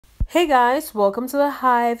Hey guys, welcome to the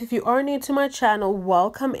Hive. If you are new to my channel,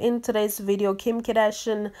 welcome. In today's video, Kim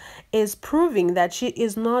Kardashian is proving that she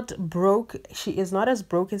is not broke. She is not as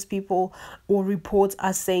broke as people or reports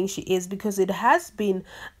are saying she is, because it has been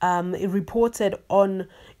reported on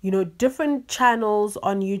different channels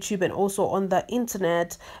on YouTube and also on the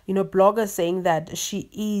internet, bloggers saying that she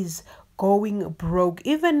is going broke.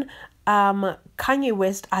 Even Kanye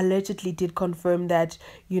West allegedly did confirm that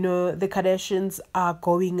the Kardashians are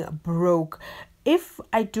going broke. If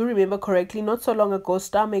I do remember correctly, not so long ago,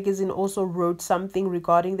 Star Magazine also wrote something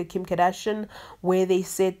regarding the Kim Kardashian, where they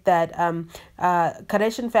said that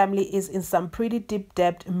Kardashian family is in some pretty deep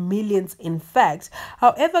debt, millions in fact.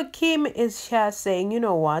 However, Kim is here saying, you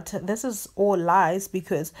know what, this is all lies,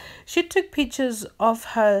 because she took pictures of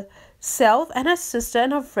herself and her sister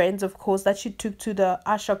and her friends, of course, that she took to the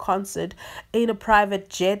Usher concert in a private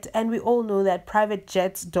jet, and we all know that private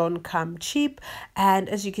jets don't come cheap. And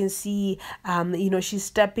as you can see, she's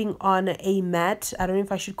stepping on a mat. I don't know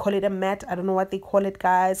if I should call it a mat, I don't know what they call it,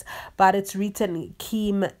 guys, but it's written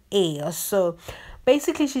Kim Air. So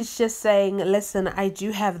basically she's just saying, listen, I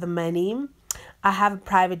do have the money, I have a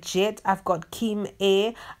private jet, I've got Kim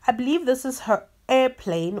Air. I believe this is her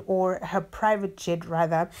airplane, or her private jet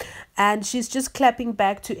rather, and she's just clapping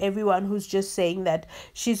back to everyone who's just saying that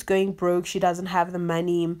she's going broke, she doesn't have the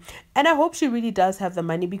money. And I hope she really does have the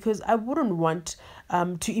money, because I wouldn't want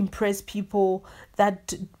to impress people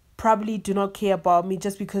that probably do not care about me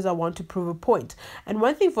just because I want to prove a point. And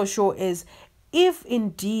one thing for sure is, if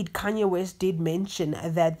indeed Kanye West did mention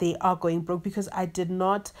that they are going broke, because I did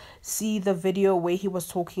not see the video where he was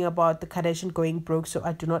talking about the Kardashian going broke, so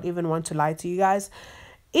I do not even want to lie to you guys.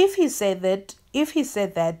 If he said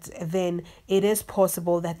that, then it is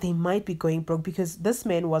possible that they might be going broke, because this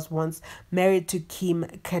man was once married to Kim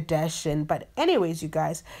Kardashian. But anyways, you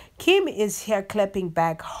guys, Kim is here clapping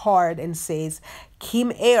back hard and says,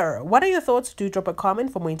 Kim Air. What are your thoughts? Do drop a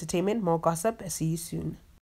comment for more entertainment, more gossip. See you soon.